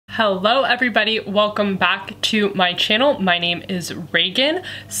Hello everybody, welcome back to my channel. My name is Reagan.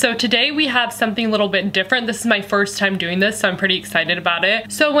 So today we have something a little bit different. This is my first time doing this, so I'm pretty excited about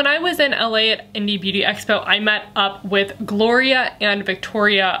it. So when I was in LA at Indie Beauty Expo, I met up with Gloria and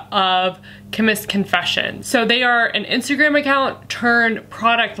Victoria of CHEMIST Confessions. So they are an Instagram account turned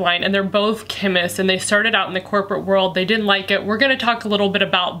product line, and they're both chemists, and they started out in the corporate world. They didn't like it. We're gonna talk a little bit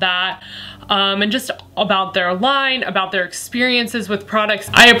about that. And just about their line, about their experiences with products.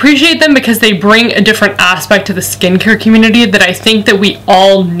 I appreciate them because they bring a different aspect to the skincare community that I think that we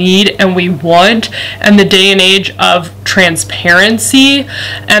all need and we want in the day and age of transparency.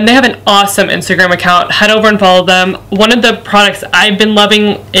 And they have an awesome Instagram account. Head over and follow them. One of the products I've been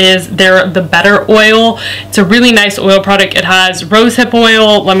loving is the Better Oil. It's a really nice oil product. It has rosehip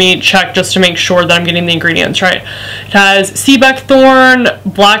oil. Let me check just to make sure that I'm getting the ingredients right. It has sea buckthorn,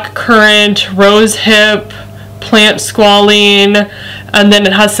 black currant, rosehip, plant squalene, and then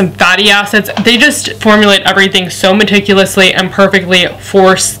it has some fatty acids. They just formulate everything so meticulously and perfectly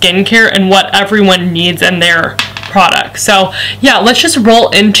for skincare and what everyone needs in their products. So yeah, let's just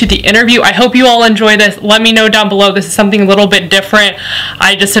roll into the interview. I hope you all enjoy this. Let me know down below. This is something a little bit different.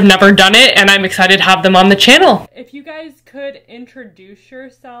 I just have never done it, and I'm excited to have them on the channel. If you guys could introduce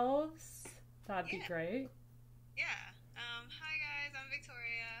yourselves, that'd be great. Yeah. Hi guys, I'm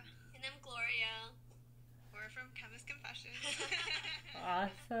Victoria. And I'm Gloria. We're from CHEMIST Confessions.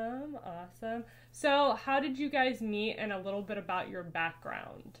 Awesome, awesome. So how did you guys meet, and a little bit about your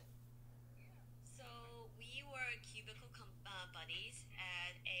background? So we were cubicle buddies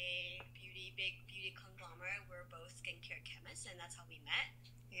at a big beauty conglomerate. We're both skincare chemists, and that's how we met.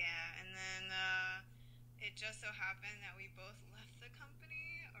 Yeah, and then it just so happened that we both left the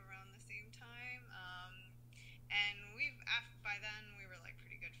company around the same time. And by then we were like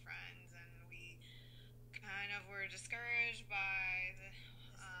pretty good friends, and we kind of were discouraged by the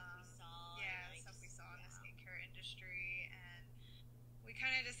stuff we saw in the skincare industry, and we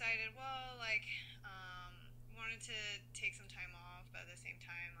kind of decided, well, like, we wanted to take some time off, but at the same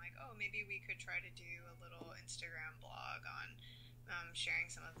time, like, oh, maybe we could try to do a little Instagram blog on sharing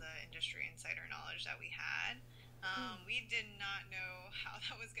some of the industry insider knowledge that we had. We did not know how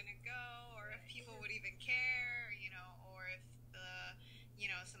that was going to go, or if people would even care, or if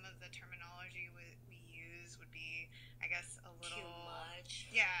some of the terminology we use would be, I guess, a little too much.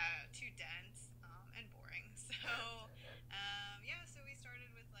 Yeah, too dense and boring. So, so we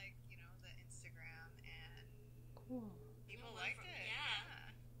started with the Instagram, and cool. People liked it.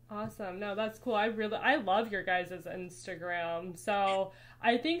 Yeah. Awesome. No, that's cool. I love your guys' Instagram. So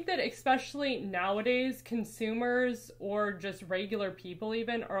I think that especially nowadays, consumers or just regular people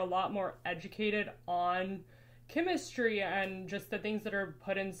even are a lot more educated on chemistry and just the things that are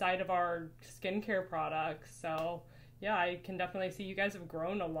put inside of our skincare products. So yeah, I can definitely see you guys have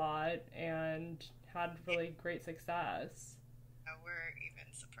grown a lot and had really great success. We're even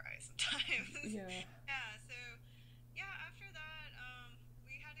surprised sometimes. Yeah. After that,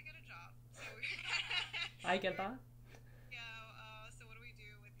 we had to get a job. So I get that. So what do we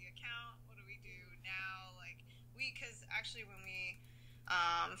do with the account? What do we do now? Because actually when we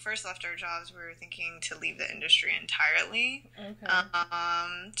first left our jobs, we were thinking to leave the industry entirely. Okay.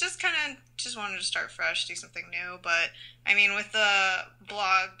 Just wanted to start fresh, do something new. But I mean, with the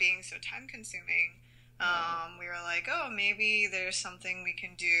blog being so time consuming, we were like, oh, maybe there's something we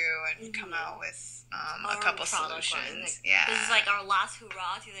can do and come out with a couple solutions. Yeah. This is like our last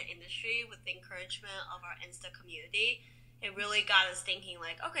hurrah to the industry with the encouragement of our Insta community. It really got us thinking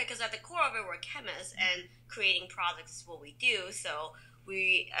okay, because at the core of it, we're chemists, and creating products is what we do. So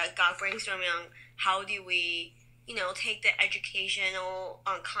we got brainstorming on how do we, take the educational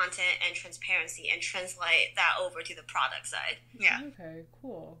content and transparency and translate that over to the product side. Yeah. Okay,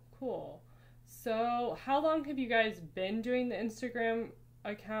 cool. So how long have you guys been doing the Instagram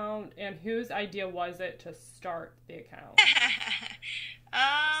account, and whose idea was it to start the account? It's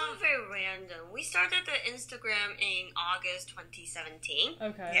not very random. We started the Instagram in August 2017.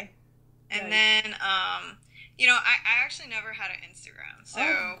 Okay. Yeah. And then, I actually never had an Instagram. So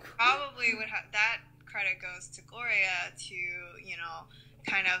probably would have that credit goes to Gloria to,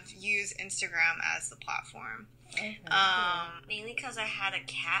 kind of use Instagram as the platform. Okay. Mainly because I had a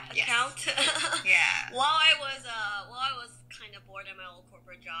cat account. Yeah. While I was kind of bored at my old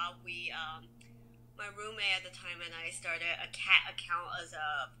corporate job, my roommate at the time and I started a cat account as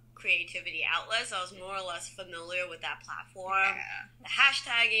a creativity outlet. So I was more or less familiar with that platform, the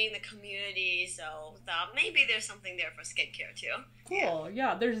hashtagging, the community. So thought maybe there's something there for skincare too. Cool.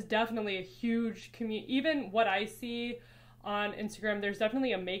 Yeah, there's definitely a huge community. Even what I see on Instagram, there's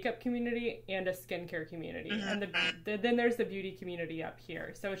definitely a makeup community and a skincare community, and then there's the beauty community up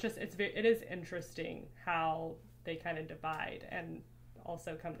here. So it is interesting how they kind of divide and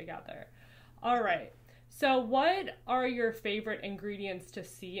also come together. All right. So what are your favorite ingredients to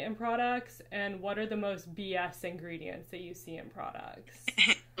see in products, and what are the most BS ingredients that you see in products?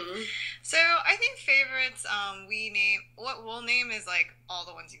 So I think favorites, what we'll name is like all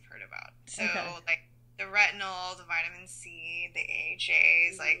the ones you've heard about. So like the retinol, the vitamin C, the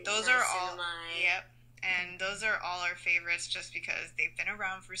AHAs, like those are all, yep. And those are all our favorites just because they've been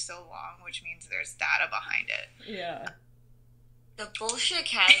around for so long, which means there's data behind it. Yeah. The bullshit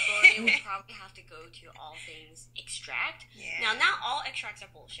category would probably have to go to all things extract. Yeah. Now, not all extracts are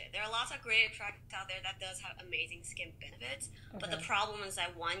bullshit. There are lots of great extracts out there that does have amazing skin benefits. But the problem is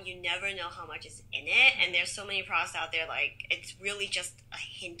that, one, you never know how much is in it. And there's so many products out there, like, it's really just a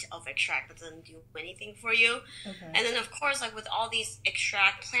hint of extract that doesn't do anything for you. And then, of course, like with all these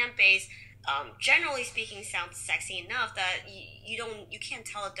extract, plant-based, generally speaking, sounds sexy enough that you can't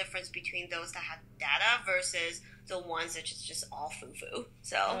tell the difference between those that have data versus the ones that just all foo-foo.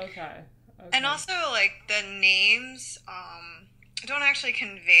 So and also like the names don't actually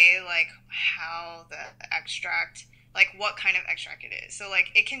convey like how the extract, like what kind of extract it is. So like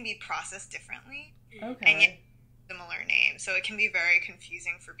it can be processed differently and yet similar names, so it can be very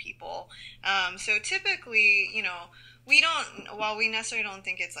confusing for people. So typically, you know, we necessarily don't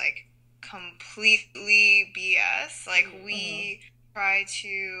think it's like completely BS, like we try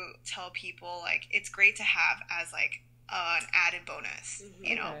to tell people like it's great to have as like an added bonus,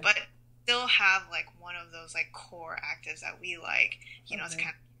 you know, but still have like one of those like core actives that we like, you know, to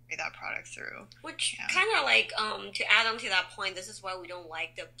kind of carry that product through. Which kind of like to add on to that point, this is why we don't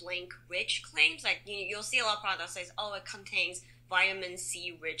like the blank rich claims. Like you'll see a lot of products that says, oh, it contains vitamin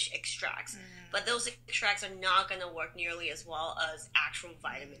C rich extracts, but those extracts are not going to work nearly as well as actual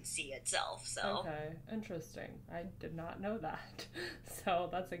vitamin C itself. So interesting. I did not know that. So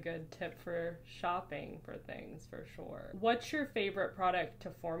that's a good tip for shopping for things for sure. What's your favorite product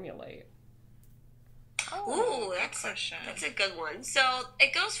to formulate? Ooh, that's a good one. So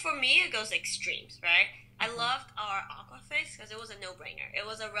it goes extremes, right? I loved our Aqua Fix because it was a no-brainer. It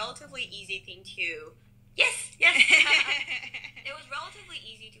was a relatively easy thing to Yes. It was relatively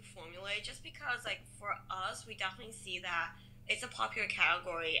easy to formulate just because, like, for us, we definitely see that it's a popular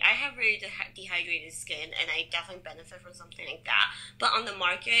category. I have very dehydrated skin, and I definitely benefit from something like that. But on the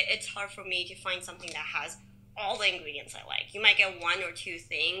market, it's hard for me to find something that has all the ingredients I like. You might get one or two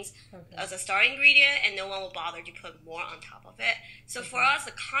things as a starting ingredient, and no one will bother to put more on top of it. So for us,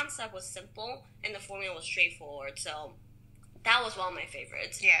 the concept was simple, and the formula was straightforward. So that was one of my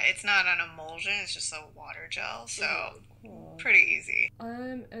favorites. Yeah, it's not an emulsion, it's just a water gel, so pretty easy.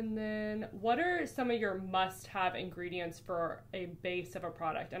 And then what are some of your must-have ingredients for a base of a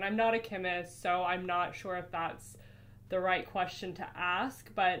product? And I'm not a chemist, so I'm not sure if that's the right question to ask,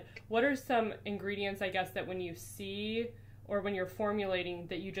 but what are some ingredients, I guess, that when you see or when you're formulating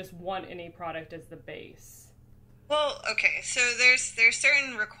that you just want in a product as the base? Well, okay, so there's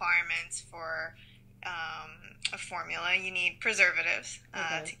certain requirements for a formula. You need preservatives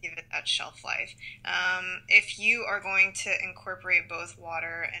to give it that shelf life. If you are going to incorporate both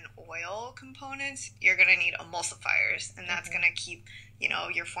water and oil components, you're going to need emulsifiers, and that's going to keep, you know,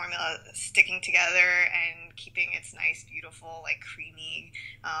 your formula sticking together and keeping its nice, beautiful, like creamy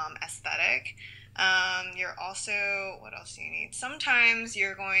aesthetic. You're also, what else do you need? Sometimes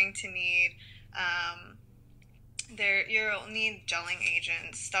you're going to need you'll need gelling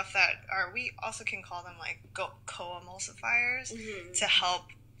agents, stuff that we also can call them like co-emulsifiers to help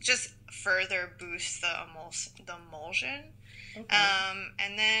just further boost the emulsion.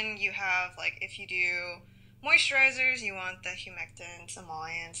 And then you have, like, if you do moisturizers, you want the humectants,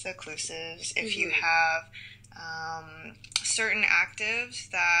 emollients, the occlusives. If you have certain actives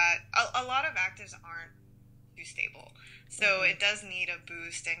that a lot of actives aren't too stable. So it does need a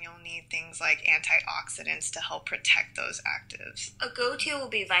boost, and you'll need things like antioxidants to help protect those actives. A go-to will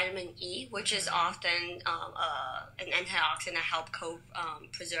be vitamin E, which is often an antioxidant to help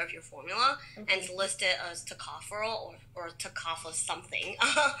preserve your formula, and it's listed as tocopherol or tocopherol something.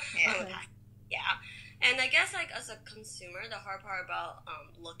 And I guess, like, as a consumer, the hard part about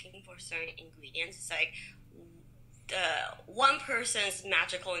looking for certain ingredients is, like, one person's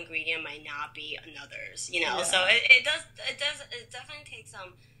magical ingredient might not be another's, you know. So it definitely takes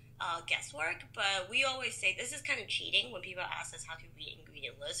some guesswork. But we always say this is kind of cheating when people ask us how to read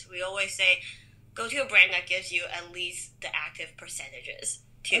ingredient lists. We always say go to a brand that gives you at least the active percentages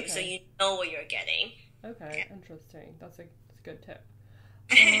too, so you know what you're getting. Interesting. That's a good tip.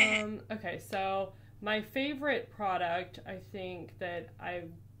 Okay, so My favorite product, I think, that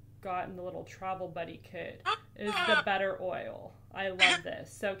I've got in the little travel buddy kit is the Better Oil. I love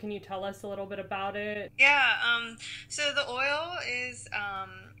this. So can you tell us a little bit about it? Yeah, so the oil is,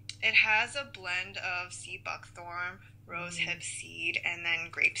 it has a blend of sea buckthorn, rose hip seed, and then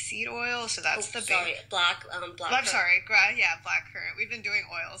grape seed oil. So that's the sorry, big... black I'm currant. sorry, blackcurrant. We've been doing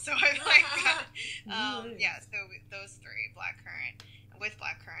oil, so I like that. Yeah, so those three, blackcurrant, with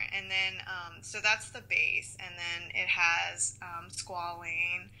blackcurrant. And then, so that's the base. And then it has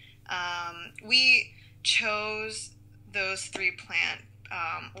squalane. We chose those three plant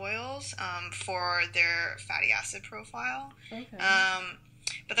oils for their fatty acid profile. Okay.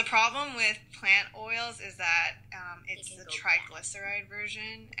 But the problem with plant oils is that it's the triglyceride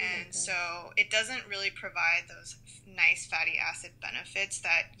version, and so it doesn't really provide those nice fatty acid benefits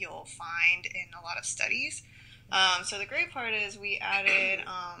that you'll find in a lot of studies. So the great part is we added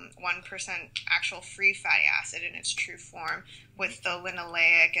 1% actual free fatty acid in its true form with the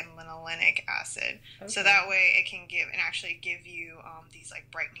linoleic and linolenic acid. Okay. So that way it can actually give you these like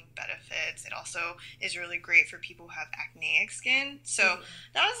brightening benefits. It also is really great for people who have acneic skin. So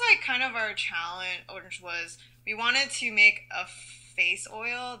that was like kind of our challenge, which was we wanted to make a face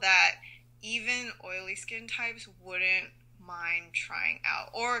oil that even oily skin types wouldn't mind trying out,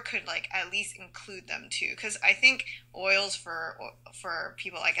 or could like at least include them too, because I think oils for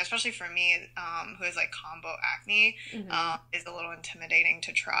people like, especially for me who has like combo acne, is a little intimidating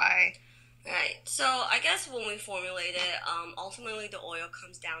to try. Right. So I guess when we formulate it, ultimately the oil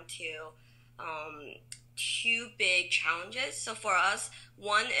comes down to two big challenges. So for us,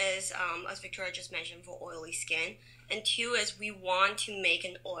 one is as Victoria just mentioned, for oily skin, and two is we want to make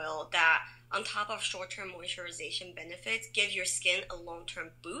an oil that, on top of short-term moisturization benefits, give your skin a long-term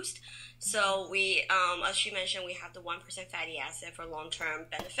boost. So we, as she mentioned, we have the 1% fatty acid for long-term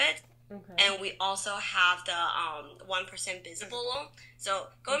benefit. Okay. And we also have the 1% visible oil. So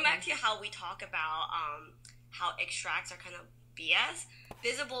going back to how we talk about how extracts are kind of BS,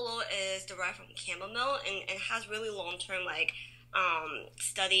 visible oil is derived from chamomile and it has really long-term like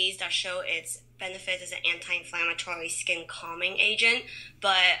studies that show its benefits as an anti-inflammatory skin calming agent.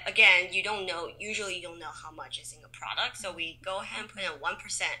 But again, usually you don't know how much is in a product. So we go ahead and put in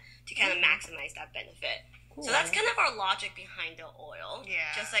 1% to kind of maximize that benefit. Cool. So that's kind of our logic behind the oil.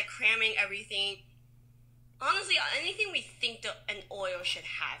 Yeah. Just like cramming everything. Honestly, anything we think an oil should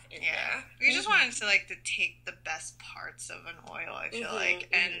have in there. We just wanted to take the best parts of an oil, I feel like,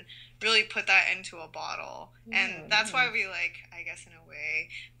 and really put that into a bottle. And that's why we I guess in a way,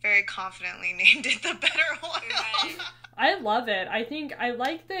 very confidently named it the Better Oil. Right. I love it. I think I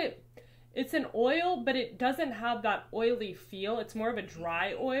like that it's an oil, but it doesn't have that oily feel. It's more of a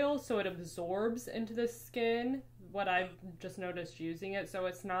dry oil, so it absorbs into the skin, what I've just noticed using it. So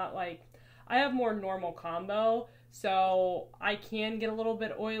it's not like... I have more normal combo, so I can get a little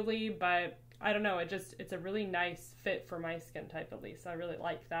bit oily, but I don't know, it's a really nice fit for my skin type at least. I really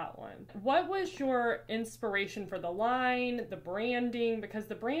like that one. What was your inspiration for the line, the branding? Because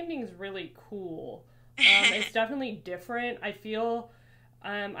the branding is really cool. It's definitely different. I feel,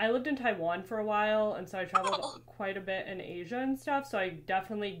 I lived in Taiwan for a while, and so I traveled quite a bit in Asia and stuff, so I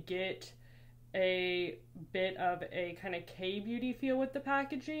definitely get a bit of a kind of K-beauty feel with the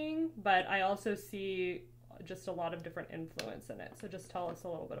packaging, but I also see just a lot of different influence in it. So just tell us a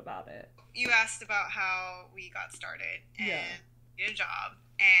little bit about it. You asked about how we got started and did a job,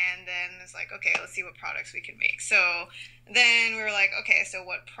 and then it's like, okay, let's see what products we can make. So then we were like, okay, so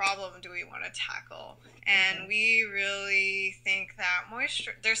what problem do we want to tackle? And we really think that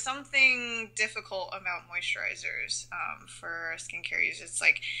there's something difficult about moisturizers for skincare users. It's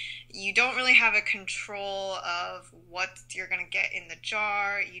like you don't really have a control of what you're going to get in the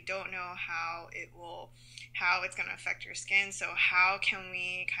jar. You don't know how it's going to affect your skin. So how can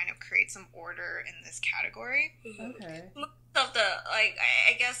we kind of create some order in this category? Okay. Most of the,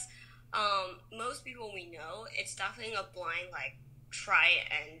 I guess, most people we know, it's definitely a blind, try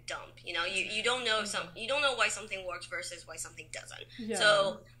and dump. You don't know you don't know why something works versus why something doesn't. Yeah.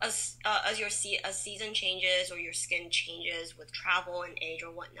 So as season changes or your skin changes with travel and age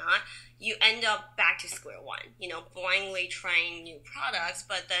or whatnot, you end up back to square one. Blindly trying new products,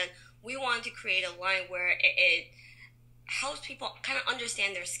 but then we want to create a line where it helps people kind of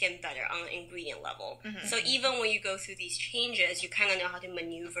understand their skin better on an ingredient level. So even when you go through these changes, you kind of know how to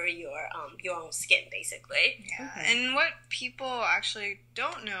maneuver your own skin, basically. Yeah. And what people actually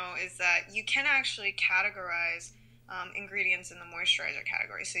don't know is that you can actually categorize ingredients in the moisturizer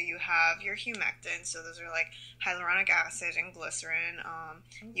category. So you have your humectants, so those are like hyaluronic acid and glycerin.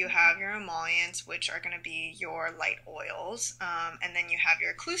 You have your emollients, which are going to be your light oils, and then you have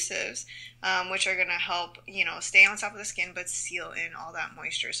your occlusives, which are going to help, you know, stay on top of the skin but seal in all that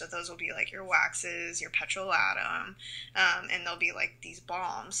moisture. So those will be like your waxes, your petrolatum, and they'll be like these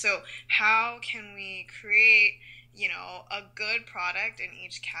balms. So how can we create, you know, a good product in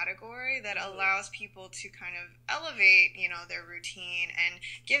each category that allows people to kind of elevate, you know, their routine and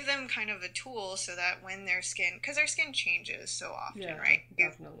give them kind of a tool so that when their skin, because our skin changes so often, right?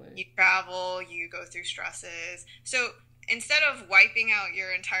 Definitely. You travel, you go through stresses. So instead of wiping out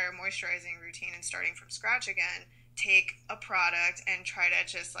your entire moisturizing routine and starting from scratch again, take a product and try to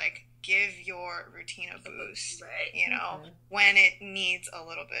just like give your routine a boost, right? You know, when it needs a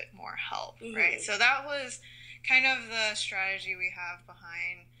little bit more help, right? So that was kind of the strategy we have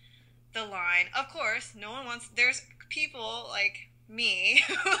behind the line. Of course, no one wants, there's people like me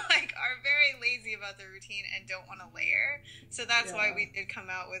who like are very lazy about their routine and don't want to layer. So that's why we did come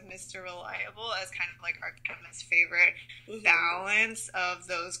out with Mr. Reliable as kind of like our chemist's favorite balance of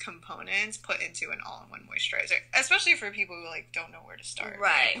those components put into an all-in-one moisturizer, especially for people who like don't know where to start.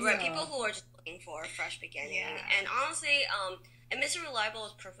 Right. People who are just looking for a fresh beginning. And honestly, and Mr. Reliable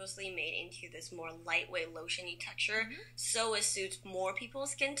is purposely made into this more lightweight, lotiony texture, so it suits more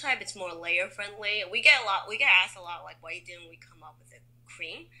people's skin type. It's more layer friendly. We get asked a lot, like, why didn't we come up with a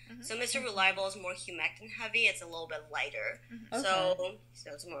cream? So Mr. Reliable is more humectant heavy. It's a little bit lighter, so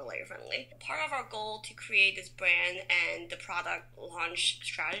it's more layer friendly. Part of our goal to create this brand and the product launch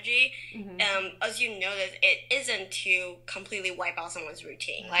strategy, as you noticed, it isn't to completely wipe out someone's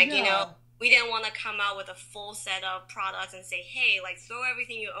routine. Like you know. We didn't want to come out with a full set of products and say, hey, like, throw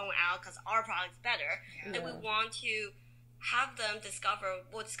everything you own out because our product's better. And we want to have them discover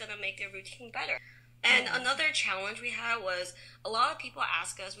what's going to make their routine better. And another challenge we had was a lot of people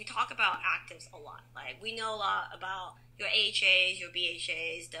ask us, we talk about actives a lot. Like, we know a lot about your AHAs, your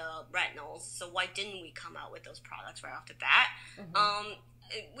BHAs, the retinols. So why didn't we come out with those products right off the bat?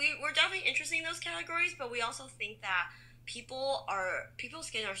 We're definitely interested in those categories, but we also think that people's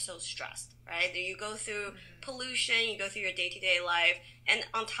skin are so stressed, right? You go through pollution, you go through your day-to-day life, and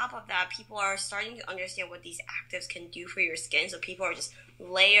on top of that, people are starting to understand what these actives can do for your skin, so people are just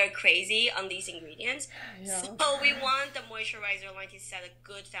layer crazy on these ingredients. So we want the moisturizer line to set a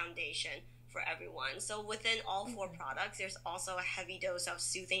good foundation for everyone. So within all 4 products, there's also a heavy dose of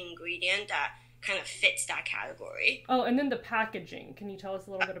soothing ingredient that kind of fits that category. Oh, and then the packaging. Can you tell us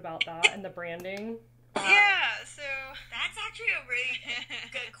a little bit about that and the branding? So that's actually a really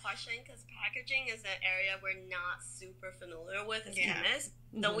good question, because packaging is an area we're not super familiar with as chemists,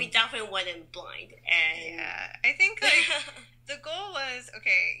 so we definitely went in blind. And I think like the goal was,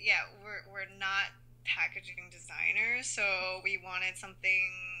 we're not packaging designers, so we wanted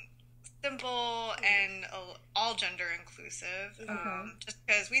something simple and all gender inclusive, just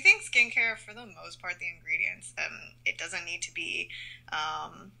because we think skincare, for the most part, the ingredients, it doesn't need to be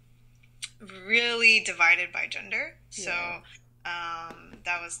really divided by gender. So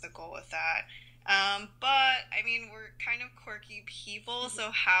that was the goal with that. But I mean, we're kind of quirky people, so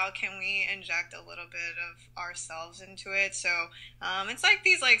how can we inject a little bit of ourselves into it? So it's like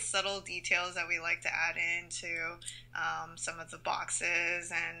these like subtle details that we like to add into some of the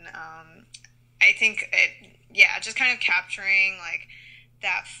boxes, and I think just kind of capturing like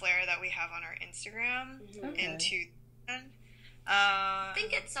that flair that we have on our Instagram into. I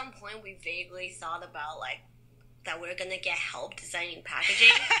think at some point we vaguely thought about like that we're gonna get help designing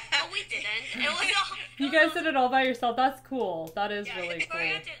packaging, but we didn't. It was you guys did it all by yourself. That's cool. That is really cool.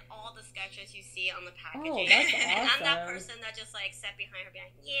 Victoria did all the sketches you see on the packaging. Oh, that's awesome. And I'm that person that just like sat behind her being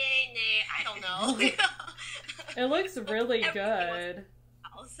like, yay, nay, I don't know. It looks really good.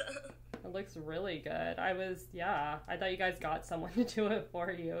 It looks really good. I thought you guys got someone to do it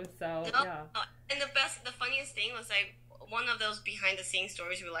for you. So And the funniest thing was like, one of those behind-the-scenes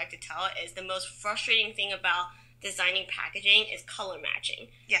stories we like to tell is the most frustrating thing about designing packaging is color matching.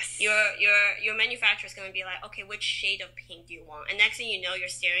 Yes. Your manufacturer is going to be like, okay, which shade of pink do you want? And next thing you know, you're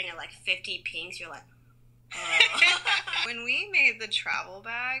staring at like 50 pinks. You're like, When we made the travel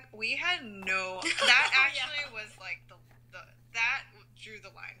bag, we had that actually was like that drew the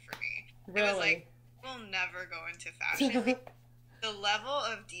line for me. Really? It was like, we'll never go into fashion. The level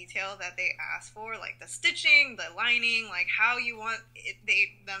of detail that they ask for, like the stitching, the lining, like how you want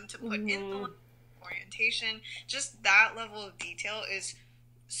them to put in the orientation, just that level of detail is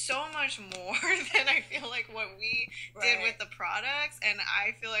so much more than I feel like what we did with the products, and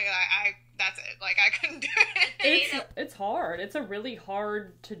I feel like I that's it. Like, I couldn't do it. It's hard. It's a really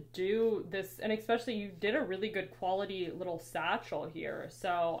hard to do this, and especially you did a really good quality little satchel here.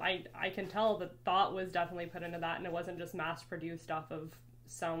 So I can tell the thought was definitely put into that, and it wasn't just mass produced off of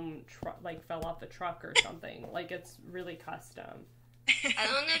some like fell off the truck or something. Like, it's really custom. I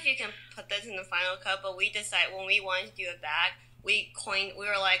don't know if you can put this in the final cut, but we decided when we wanted to do a bag, we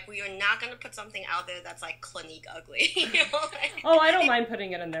were like, we are not going to put something out there that's like Clinique ugly. You know? Like, oh, I don't mind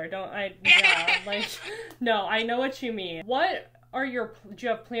putting it in there. Yeah, like, no, I know what you mean. What are do you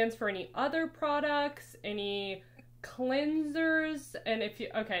have plans for any other products? Any cleansers? And if you,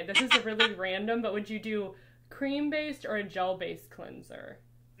 okay, this is a really random, but would you do cream-based or a gel-based cleanser?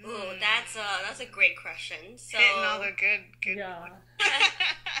 Ooh, that's a great question. So, hitting all the good. Yeah.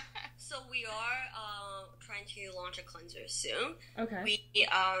 So we are trying to launch a cleanser soon. Okay. We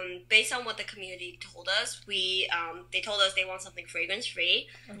based on what the community told us, they told us they want something fragrance free,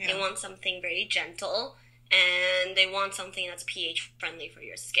 they want something very gentle, and they want something that's pH friendly for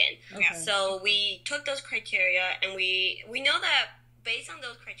your skin. Okay. So we took those criteria, and we know that based on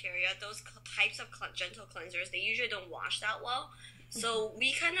those criteria, those types of gentle cleansers, they usually don't wash that well. So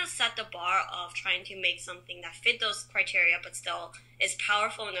we kind of set the bar of trying to make something that fit those criteria, but still is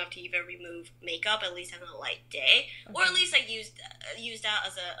powerful enough to even remove makeup, at least on a light day, or at least like use that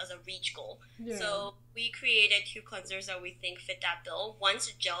as a reach goal. Yeah. So we created 2 cleansers that we think fit that bill. One's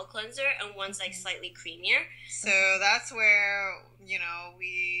a gel cleanser, and one's like slightly creamier. So that's where, you know,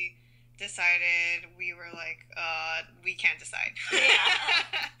 we decided, we were like, we can't decide.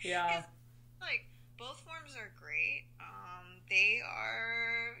 Yeah. Like, both forms are great. They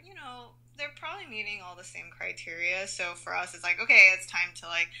are, you know, they're probably meeting all the same criteria. So for us, it's like, okay, it's time to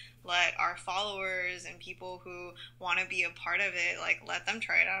like let our followers and people who want to be a part of it, like, let them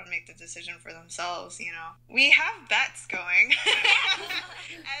try it out and make the decision for themselves. You know, we have bets going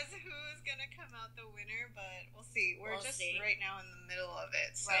as who's gonna come out the winner, but we'll see. We'll just see. Right now in the middle of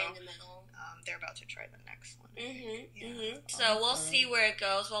it. So, right in the middle. They're about to try the next one. So we'll see where it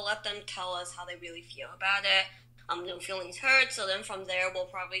goes. We'll let them tell us how they really feel about it. No feelings hurt. So then from there, we'll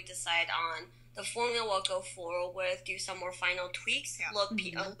probably decide on the formula we'll go forward with, do some more final tweaks,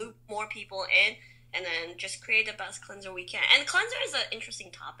 loop more people in, and then just create the best cleanser we can. And cleanser is an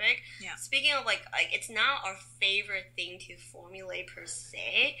interesting topic. Yeah. Speaking of like it's not our favorite thing to formulate per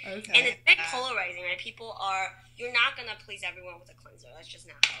se. Okay. And it's very polarizing, right? You're not going to please everyone with a cleanser. That's just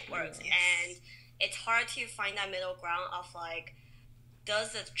not how it works. Yes. And it's hard to find that middle ground of like,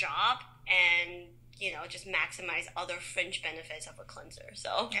 does the job and, you know, just maximize other fringe benefits of a cleanser.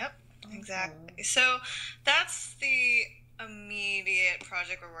 So. Yep, exactly. So that's the immediate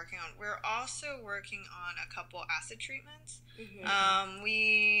project we're working on. We're also working on a couple acid treatments.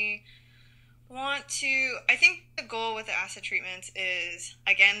 We want to, I think the goal with the acid treatments is,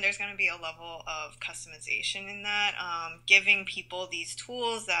 again, there's going to be a level of customization in that, giving people these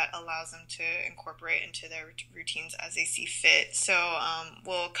tools that allows them to incorporate into their routines as they see fit. So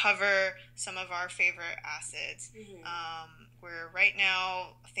we'll cover some of our favorite acids. We're right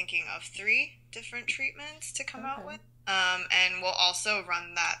now thinking of 3 different treatments to come out with. And we'll also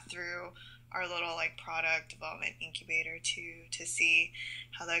run that through our little like product development incubator to see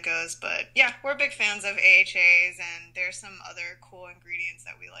how that goes. But yeah, we're big fans of AHAs, and there's some other cool ingredients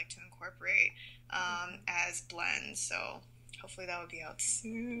that we like to incorporate as blends. So hopefully that will be out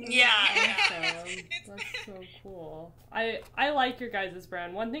soon. Yeah. Awesome. That's so cool. I like your guys'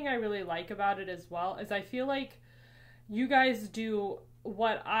 brand. One thing I really like about it as well is I feel like you guys do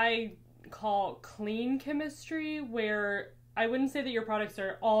what I call clean chemistry, where I wouldn't say that your products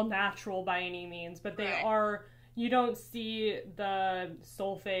are all natural by any means, but they are. You don't see the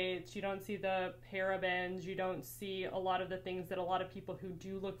sulfates, you don't see the parabens, you don't see a lot of the things that a lot of people who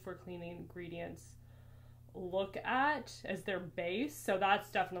do look for clean ingredients look at as their base. So that's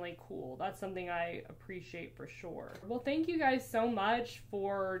definitely cool. That's something I appreciate for sure. Well, thank you guys so much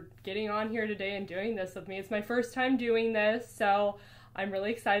for getting on here today and doing this with me. It's my first time doing this, so I'm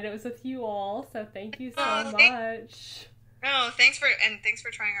really excited it was with you all. So thank you so much. No, thanks for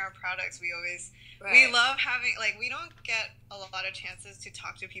trying our products. We always we love having, like, we don't get a lot of chances to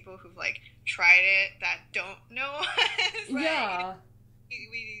talk to people who've like tried it that don't know us. Yeah.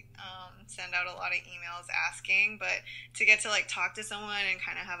 We send out a lot of emails asking, but to get to like talk to someone and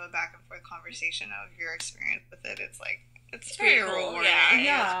kind of have a back and forth conversation of your experience with it, it's very rewarding.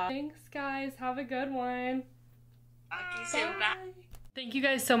 Yeah. Thanks guys. Have a good one. Bye. Thank you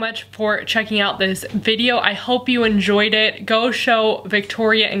guys so much for checking out this video. I hope you enjoyed it. Go show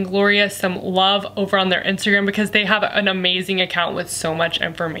Victoria and Gloria some love over on their Instagram because they have an amazing account with so much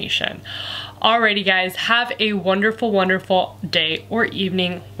information. Alrighty guys, have a wonderful, wonderful day or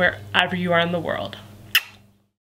evening wherever you are in the world.